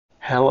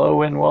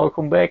Hello and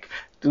welcome back.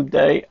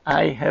 Today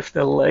I have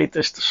the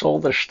latest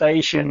solder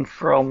station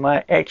from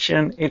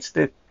AiXun. It's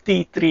the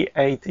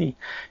T380.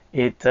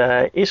 It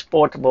is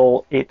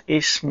portable, it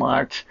is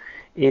smart,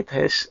 it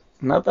has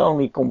not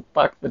only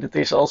compact but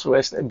it also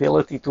has the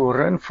ability to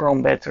run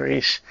from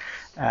batteries.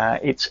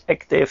 It's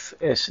active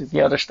as the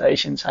other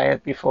stations I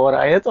had before.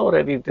 I had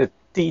already the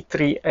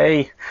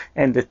T3A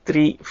and the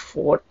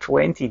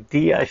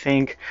T320D I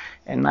think,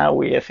 and now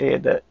we have here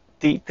the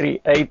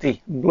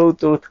T380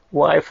 Bluetooth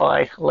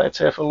Wi-Fi. Let's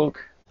have a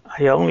look.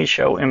 I only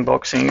show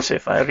unboxings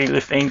if I really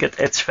think it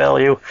adds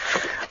value,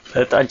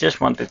 but I just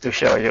wanted to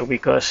show you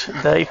because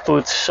they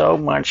put so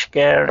much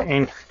care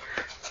in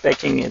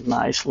packing it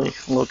nicely.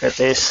 Look at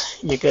this,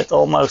 you get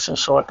almost a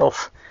sort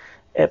of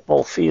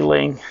Apple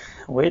feeling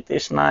with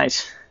this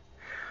nice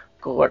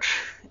cord.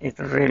 It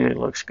really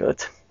looks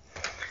good,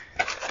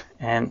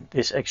 and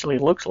this actually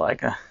looks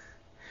like a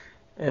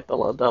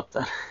Apple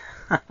adapter.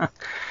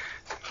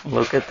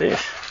 Look at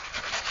this,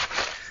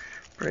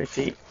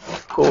 pretty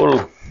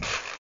cool.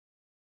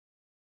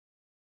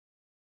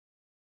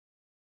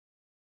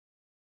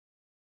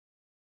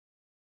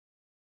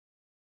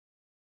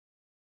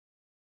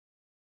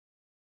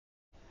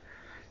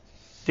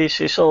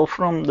 This is all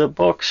from the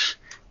box.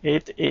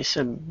 It is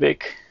a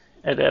big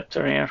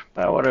adapter here,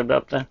 power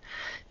adapter.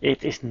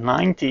 It is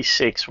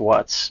 96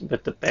 watts,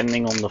 but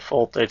depending on the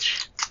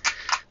voltage,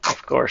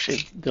 of course,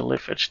 it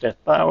delivers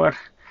that power.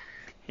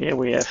 Here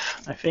we have,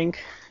 I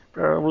think,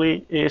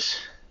 probably is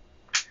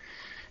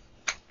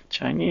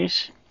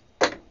Chinese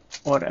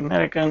or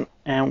American,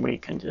 and we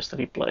can just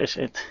replace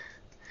it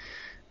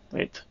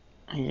with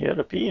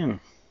European.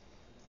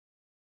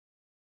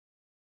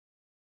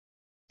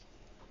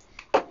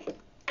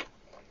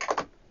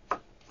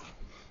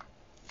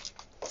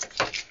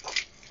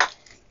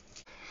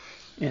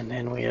 And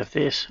then we have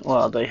this.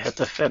 Well, they had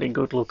a very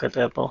good look at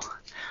Apple.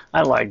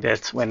 I like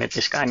that when it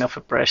is kind of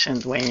a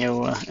present when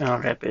you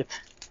unwrap it.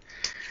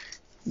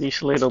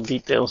 These little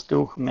details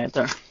do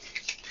matter.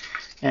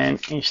 And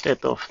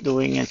instead of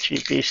doing a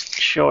cheapest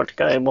short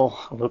cable,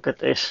 look at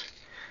this.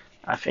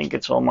 I think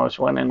it's almost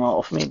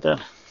 1.5 meters.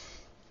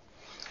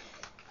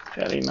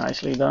 Very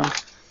nicely done.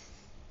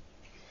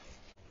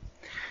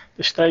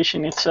 The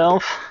station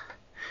itself,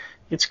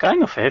 it's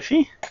kind of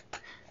heavy,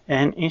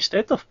 and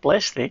instead of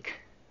plastic,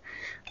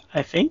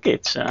 I think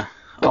it's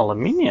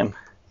aluminium.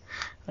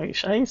 How you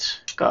say, it's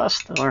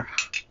cast or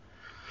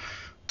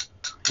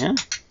yeah.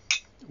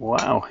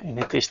 Wow, and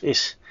it is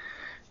this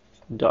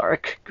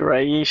dark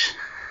grayish.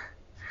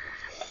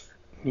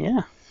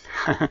 Yeah.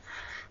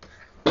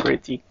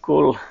 Pretty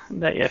cool.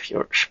 They have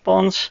your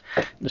sponge.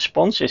 The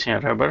sponge is in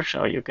rubber,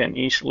 so you can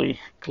easily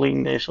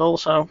clean this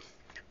also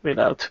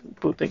without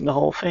putting the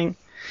whole thing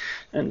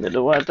under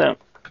the water.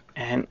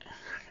 And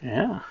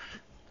yeah,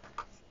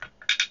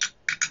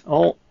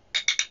 all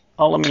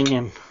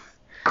aluminium.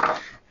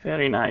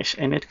 Very nice.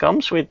 And it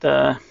comes with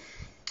the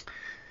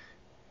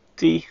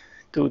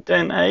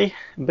T210A,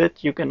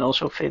 but you can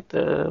also fit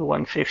the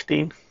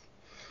 115.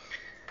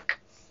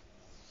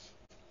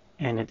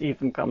 And it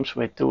even comes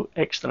with 2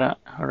 extra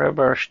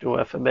rubbers to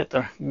have a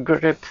better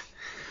grip.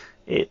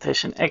 It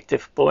has an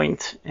active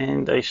point,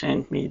 and they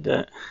sent me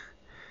the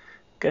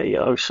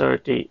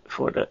KO30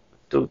 for the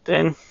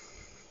 210.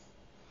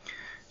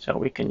 So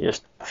we can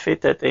just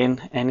fit that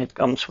in, and it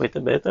comes with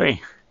the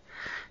battery.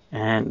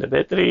 And the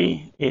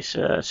battery is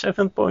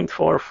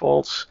 7.4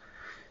 volts,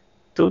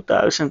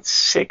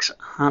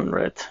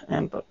 2600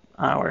 amp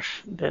hours.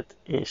 That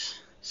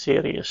is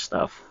serious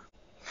stuff.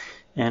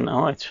 And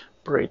oh, it's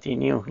pretty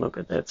new. Look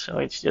at that. So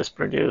it's just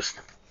produced.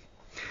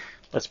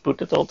 Let's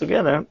put it all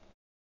together.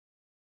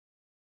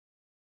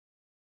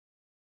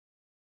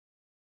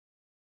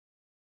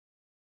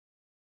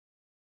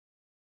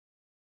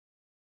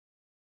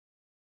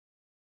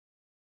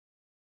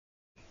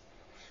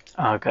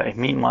 Okay,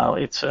 meanwhile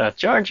it's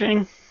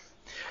charging,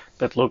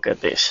 but look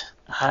at this.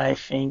 I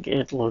think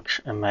it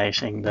looks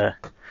amazing. The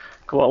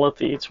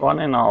quality, it's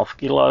 1.5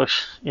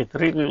 kilos. It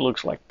really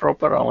looks like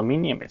proper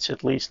aluminium. It's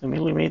at least 1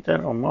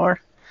 millimeter or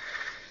more.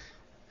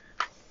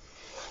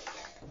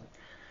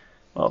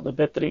 Well, the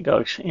battery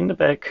goes in the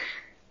back.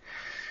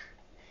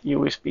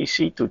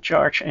 USB-C to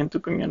charge and to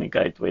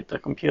communicate with the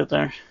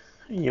computer.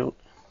 You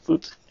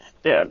put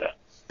there the.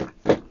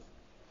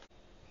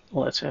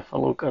 Let's have a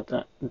look at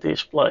the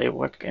display.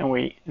 What can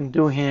we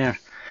do here?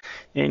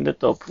 In the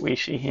top we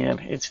see here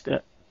it's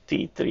the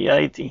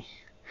T380.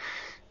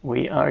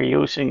 We are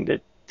using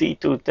the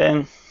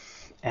T210,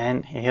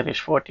 and here is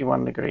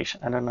 41 degrees.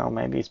 I don't know,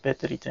 maybe it's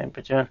battery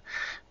temperature.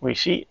 We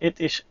see it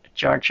is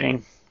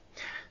charging.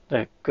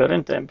 The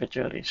current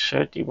temperature is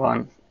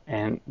 31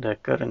 and the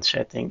current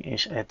setting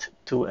is at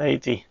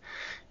 280,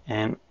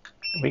 and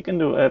we can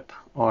do up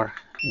or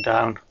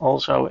down.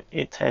 Also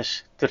it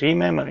has 3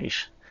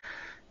 memories.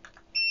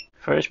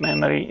 First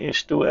memory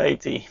is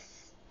 280,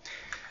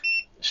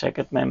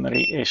 second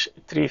memory is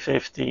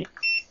 350,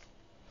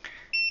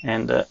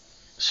 and the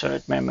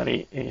third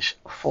memory is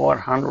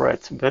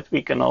 400. But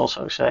we can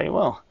also say,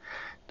 well,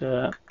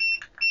 the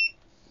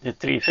the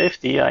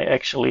 350, I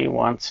actually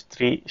want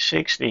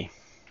 360.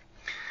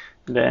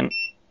 Then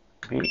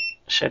we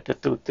set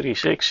it to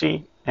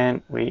 360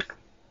 and we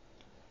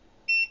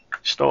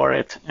store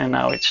it, and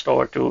now it's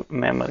stored to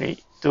memory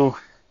 2.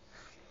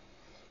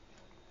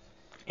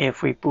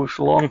 If we push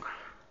long,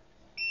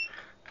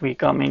 we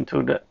come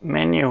into the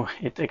menu.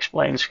 It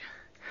explains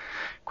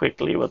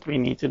quickly what we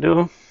need to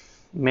do.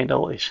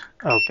 Middle is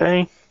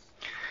okay.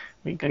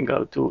 We can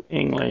go to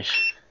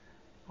English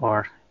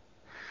or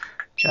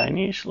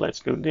Chinese. Let's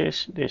do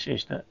this. This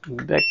is the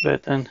back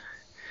button.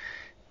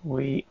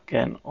 We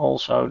can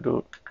also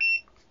do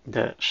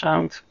the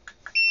sound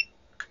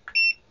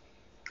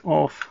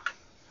off.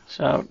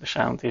 So the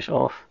sound is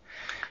off.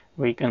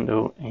 We can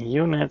do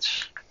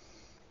units,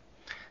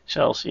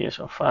 Celsius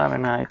or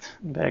Fahrenheit.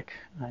 Back,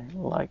 I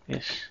like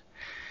this.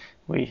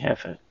 We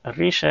have a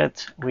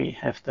reset. We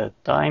have the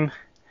time.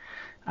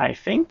 I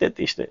think that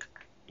is the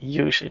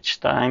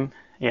usage time.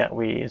 Yeah,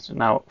 it's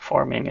now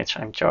 4 minutes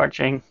I'm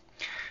charging,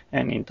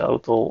 and in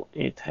total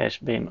it has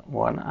been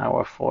 1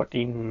 hour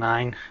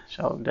 49.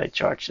 So they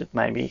charged it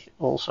maybe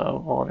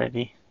also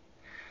already.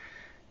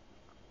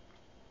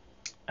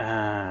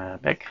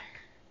 Back.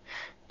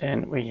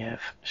 Then we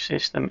have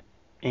system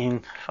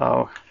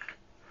info.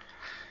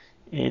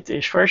 It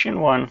is version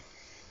 1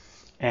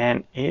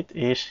 and it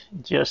is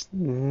just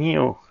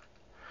new.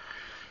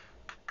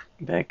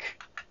 Back,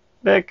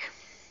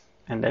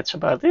 and that's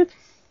about it.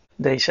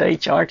 They say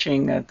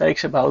charging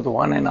takes about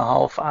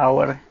 1.5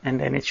 hours and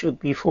then it should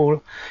be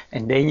full,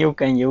 and then you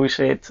can use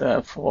it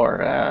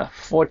for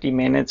 40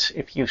 minutes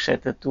if you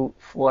set it to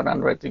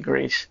 400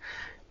 degrees.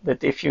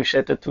 But if you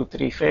set it to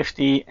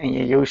 350 and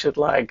you use it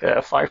like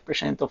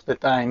 5% of the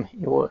time,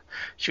 you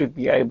should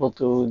be able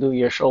to do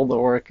your solder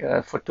work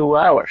for 2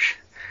 hours.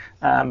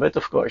 But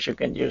of course you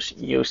can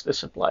use the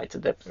supplied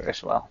adapter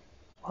as well.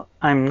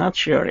 I'm not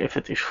sure if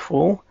it is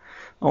full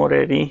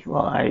already.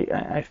 Well,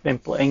 I've been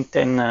playing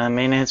 10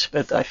 minutes,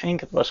 but I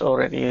think it was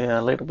already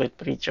a little bit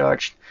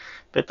pre-charged.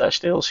 But I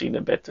still see the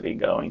battery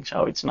going,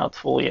 so it's not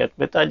full yet.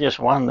 But I just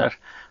wonder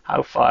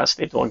how fast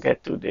it will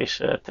get to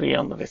this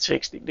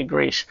 360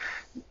 degrees,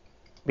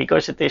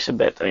 because it is a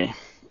battery,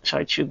 so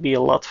it should be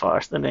a lot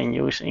faster than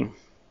using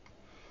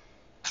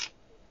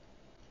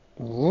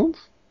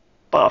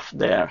puff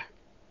there.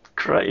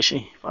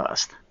 Crazy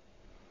fast.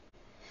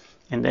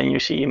 And then you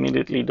see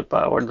immediately the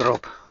power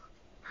drop.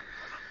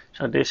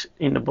 So this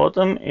in the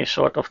bottom is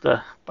sort of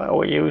the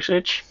power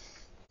usage.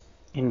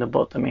 In the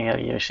bottom here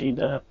you see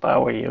the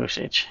power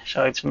usage.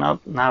 So it's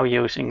not now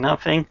using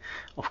nothing.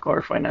 Of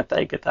course when I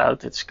take it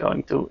out it's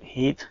going to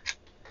heat.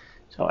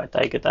 So I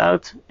take it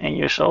out and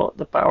you saw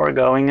the power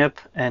going up,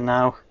 and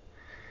now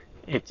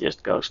it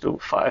just goes to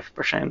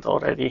 5%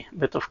 already.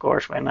 But of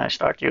course when I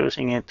start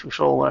using it to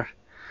solder,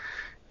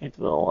 it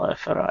will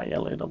vary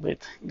a little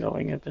bit,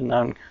 going up and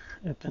down,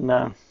 up and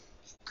down.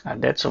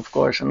 And that's of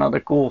course another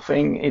cool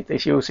thing. It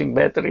is using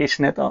batteries.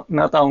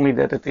 Not only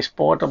that it is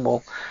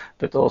portable,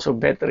 but also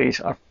batteries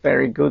are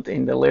very good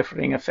in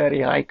delivering a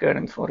very high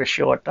current for a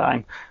short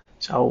time.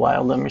 So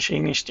while the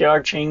machine is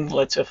charging,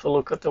 let's have a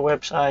look at the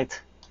website.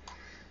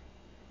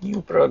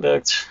 New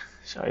products.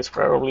 So it's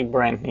probably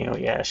brand new.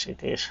 Yes,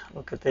 it is.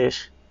 Look at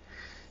this.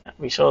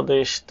 We saw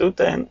this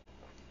 210,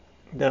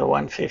 the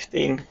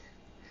 115,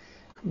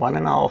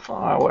 1.5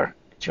 hour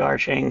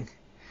charging,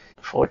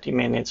 40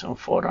 minutes on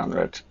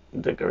 400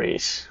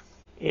 degrees.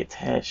 It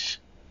has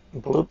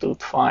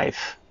Bluetooth 5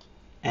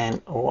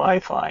 and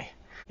Wi-Fi.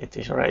 It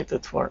is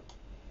rated for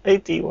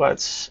 80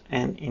 watts,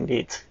 and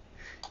indeed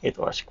it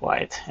was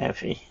quite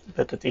heavy,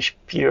 but it is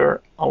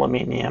pure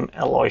aluminium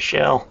alloy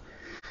shell.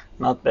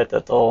 Not bad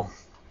at all.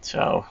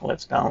 So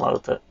let's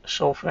download the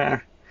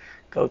software.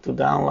 Go to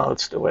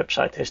downloads. The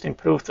website has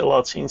improved a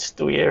lot since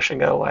 2 years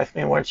ago. I've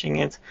been watching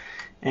it,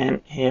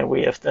 and here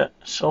we have the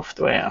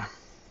software.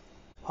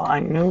 Well, I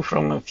knew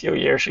from a few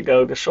years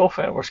ago the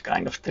software was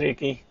kind of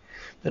tricky,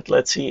 but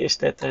let's see if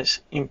that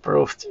has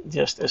improved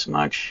just as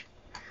much.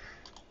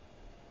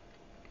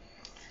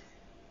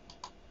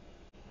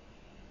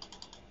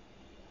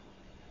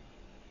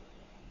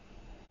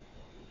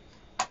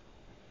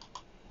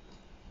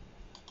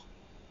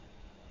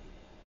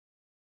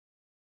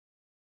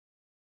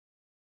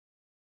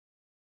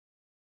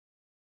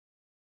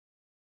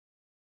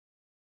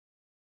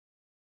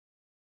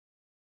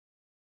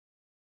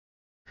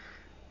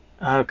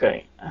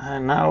 Okay,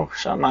 now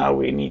somehow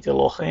we need to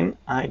log in.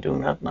 I do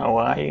not know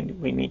why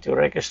we need to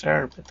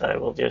register, but I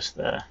will just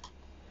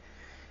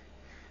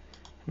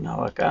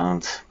no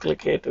account.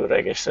 Click here to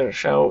register.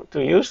 So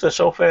to use the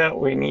software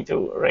we need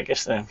to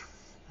register.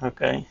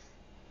 Okay.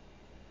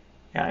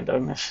 Yeah, I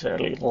don't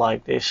necessarily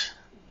like this,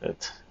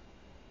 but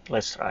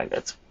let's try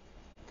that.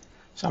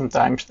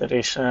 Sometimes there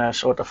is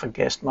sort of a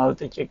guest mode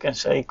that you can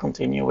say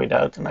continue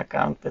without an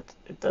account, but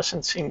it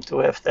doesn't seem to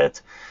have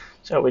that.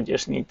 So we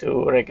just need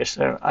to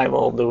register. I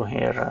will do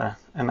here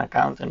an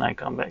account and I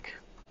come back.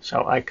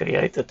 So I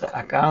created the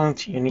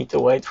account. You need to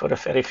wait for the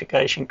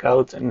verification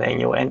code and then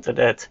you enter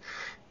that,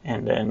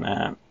 and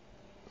then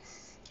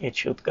it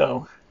should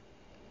go.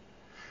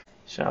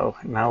 So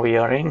now we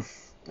are in.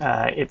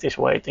 it is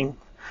waiting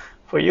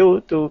for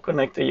you to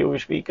connect the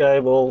USB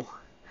cable.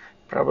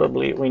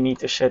 Probably we need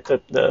to set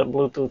up the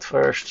Bluetooth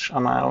first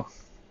somehow.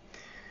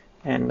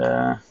 And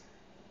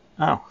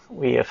oh,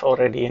 we have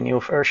already a new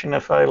version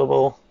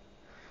available.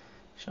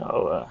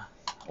 So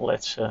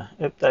let's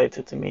update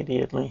it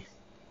immediately.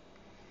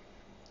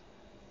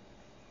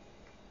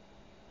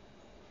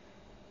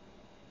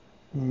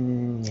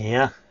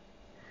 Yeah,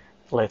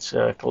 let's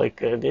click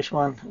this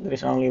one. There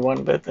is only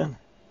one button.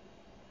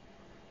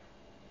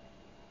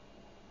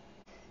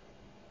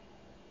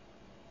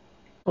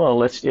 Well,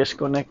 let's just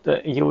connect the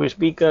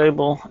USB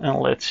cable and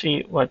let's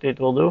see what it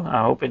will do.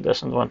 I hope it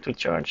doesn't want to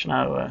charge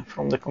now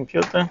from the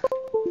computer.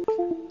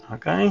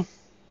 Okay.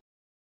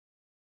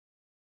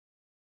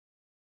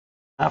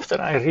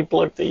 After I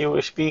replug the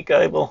USB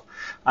cable,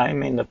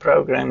 I'm in the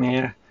program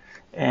here,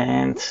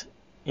 and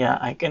yeah,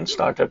 I can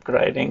start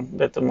upgrading,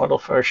 but the model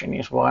version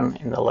is 1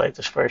 and the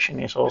latest version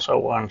is also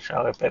 1,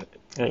 so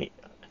apparently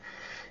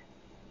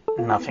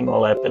nothing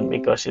will happen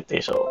because it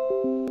is all.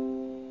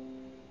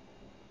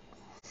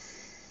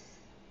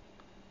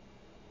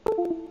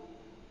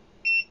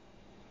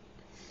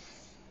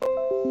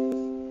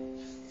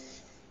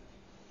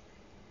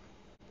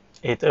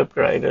 It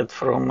upgraded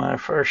from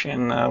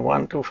version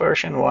 1 to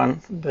version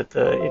 1, but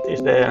it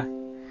is there.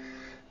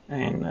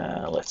 And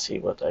let's see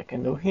what I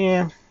can do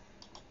here.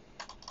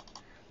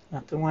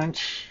 Not too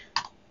much.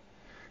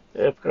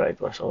 The upgrade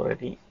was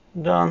already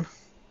done.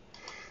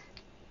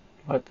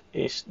 What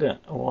is the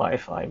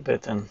Wi-Fi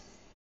button?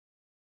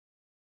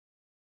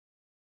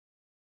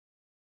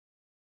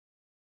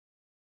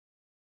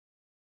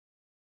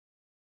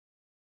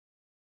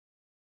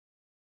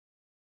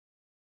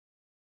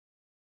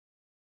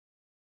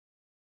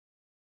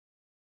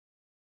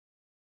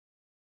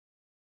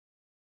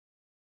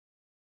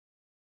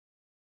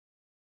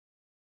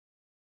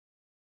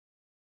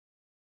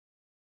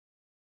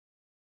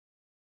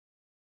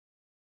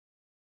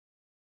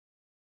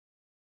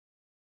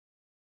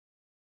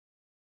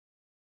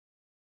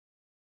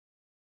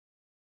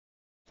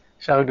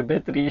 So the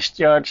battery is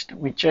charged,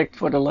 we checked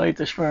for the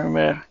latest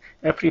firmware,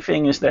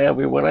 everything is there,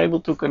 we were able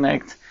to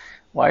connect.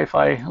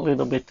 Wi-Fi a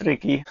little bit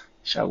tricky,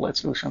 so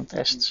let's do some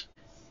tests.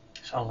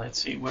 So let's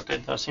see what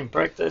it does in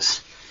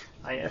practice.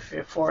 I have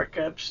here 4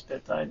 caps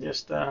that I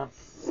just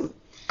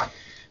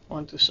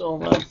want to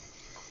solder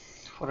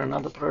for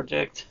another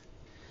project.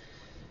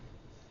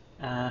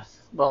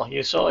 Well,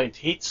 you saw it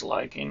heats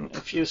like in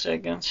a few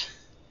seconds.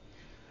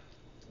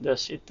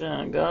 Does it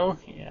go?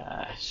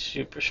 Yeah,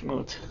 super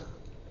smooth.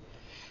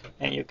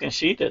 And you can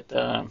see that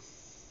the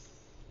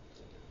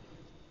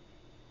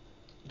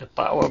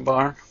power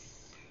bar,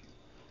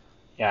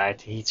 yeah,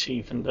 it heats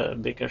even the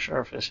bigger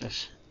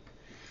surfaces.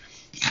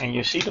 And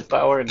you see the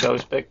power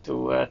goes back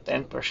to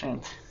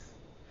 10%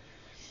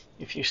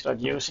 if you start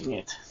using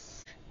it.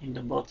 In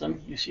the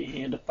bottom you see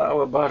here the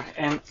power bar,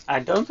 and I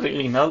don't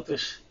really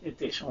notice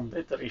it is on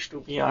batteries,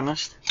 to be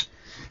honest,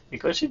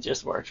 because it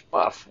just works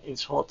puff,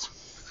 it's hot.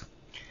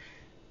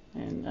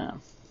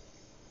 And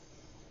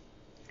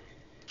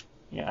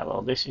yeah,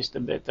 well, this is the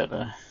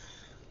better,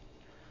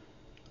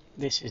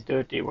 this is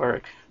dirty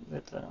work,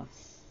 but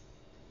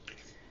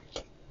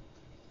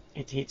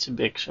it heats a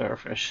big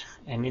surface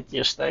and it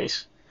just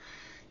stays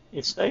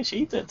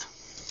heated.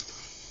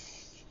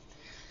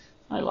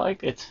 I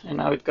like it. And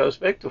now it goes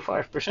back to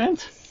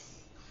 5%.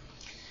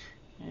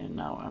 And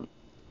now I'm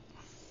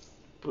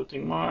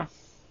putting more.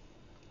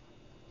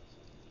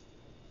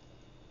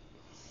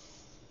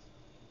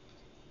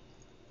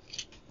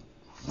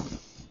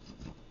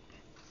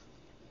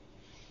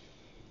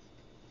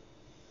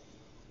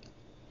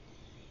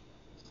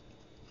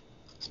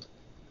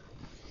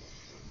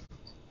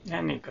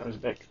 And it goes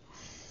back.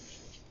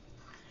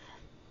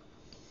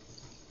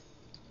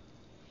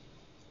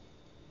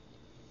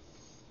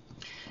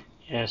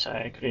 Yes, I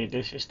agree,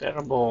 this is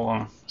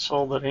terrible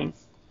soldering,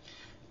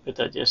 but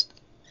I just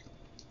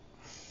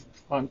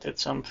wanted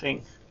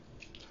something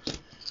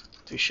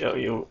to show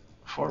you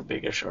for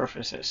bigger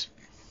surfaces.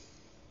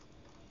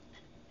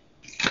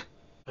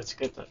 Let's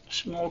get a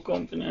small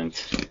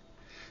component.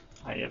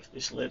 I have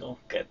these little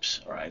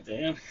caps right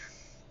there.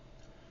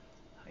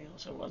 I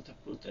also want to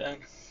put there.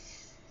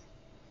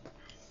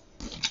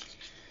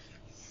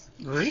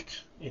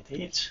 Great, it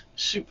heats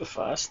super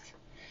fast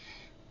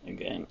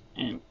again,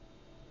 and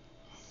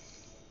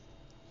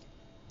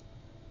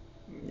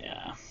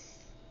yeah,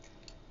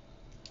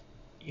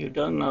 you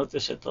don't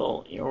notice at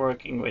all you're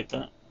working with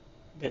a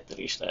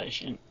battery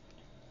station.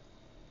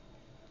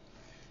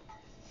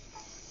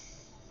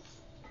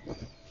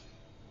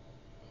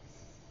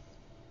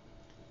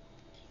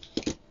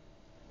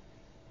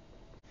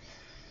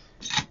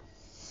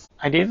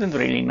 I didn't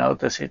really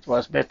notice it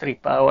was battery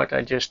powered.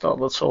 I just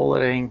started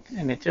soldering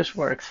and it just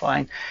worked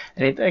fine.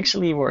 And it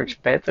actually works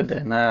better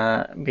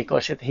than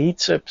because it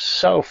heats up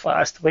so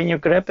fast. When you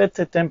grab it,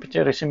 the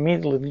temperature is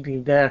immediately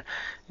there.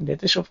 And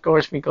that is of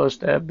course because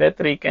the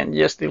battery can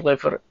just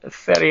deliver a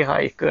very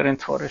high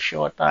current for a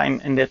short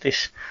time, and that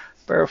is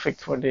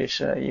perfect for this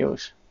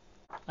use.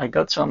 I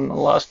got some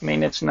last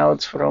minute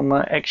notes from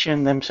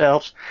AiXun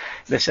themselves.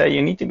 They say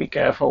you need to be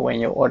careful when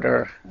you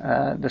order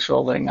the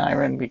soldering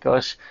iron,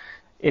 because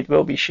it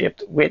will be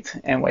shipped with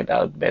and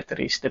without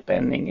batteries,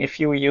 depending. If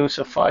you use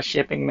a fast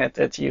shipping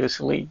method,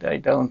 usually they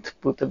don't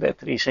put the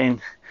batteries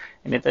in,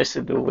 and it has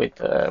to do with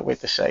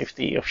the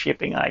safety of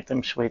shipping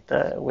items with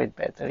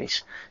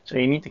batteries. So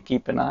you need to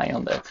keep an eye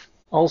on that.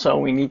 Also,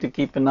 we need to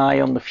keep an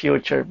eye on the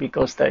future,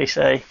 because they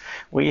say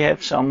we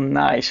have some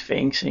nice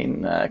things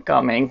in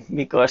coming,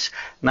 because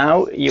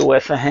now you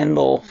have a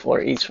handle for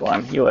each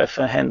one. You have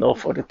a handle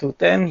for the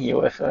 210,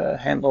 you have a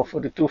handle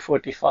for the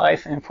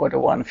 245 and for the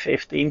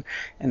 115,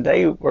 and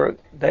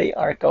they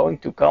are going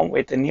to come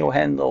with a new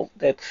handle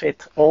that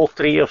fit all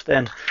three of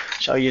them,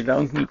 so you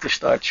don't need to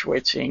start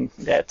switching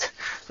that.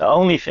 The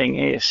only thing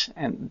is,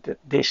 and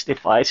this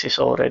device is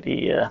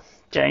already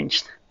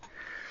changed,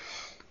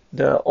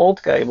 the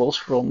old cables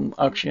from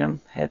AiXun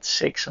had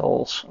 6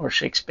 holes or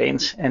 6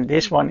 pins, and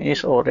this one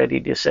is already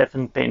the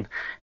 7 pin.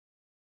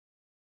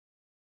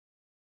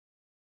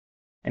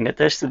 And it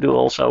has to do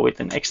also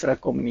with an extra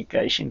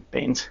communication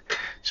pins.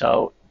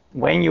 So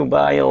when you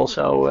buy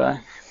also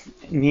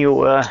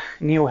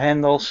new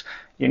handles,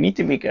 you need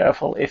to be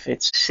careful if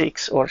it's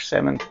 6 or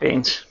 7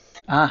 pins.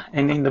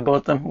 And in the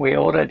bottom we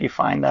already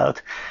find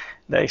out,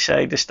 they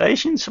say the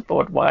station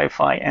support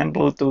Wi-Fi and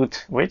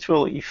Bluetooth, which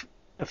will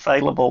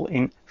available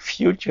in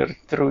future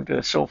through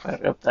the software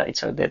update.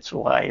 So that's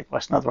why it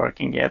was not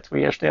working yet.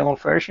 We are still on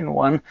version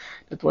 1.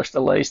 That was the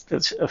latest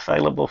that's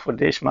available for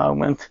this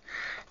moment,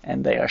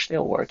 and they are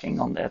still working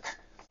on that.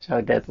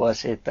 So that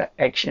was it, the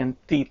AiXun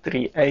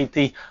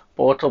T380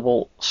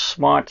 portable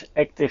smart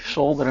active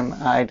soldering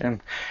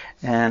iron.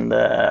 And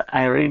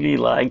I really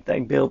like they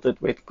built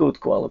it with good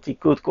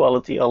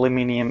quality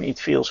aluminium. It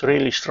feels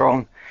really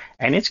strong,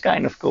 and it's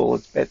kind of cool.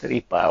 It's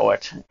battery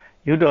powered.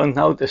 You don't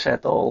notice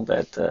at all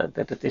that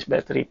it is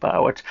battery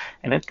powered,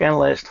 and it can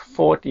last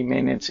 40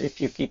 minutes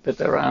if you keep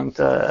it around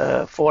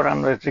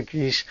 400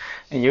 degrees.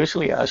 And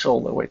usually I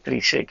solder with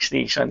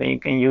 360, so then you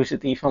can use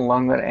it even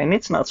longer, and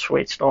it's not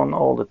switched on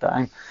all the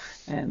time.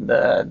 And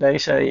they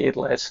say it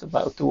lasts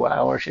about 2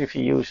 hours if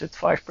you use it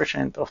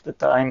 5% of the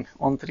time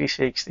on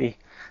 360.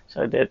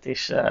 So that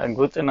is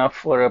good enough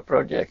for a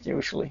project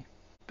usually.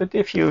 But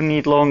if you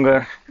need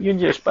longer, you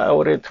just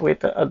power it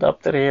with the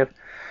adapter here.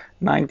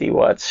 90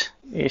 watts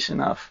is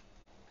enough.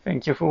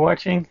 Thank you for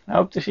watching. I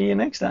hope to see you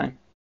next time.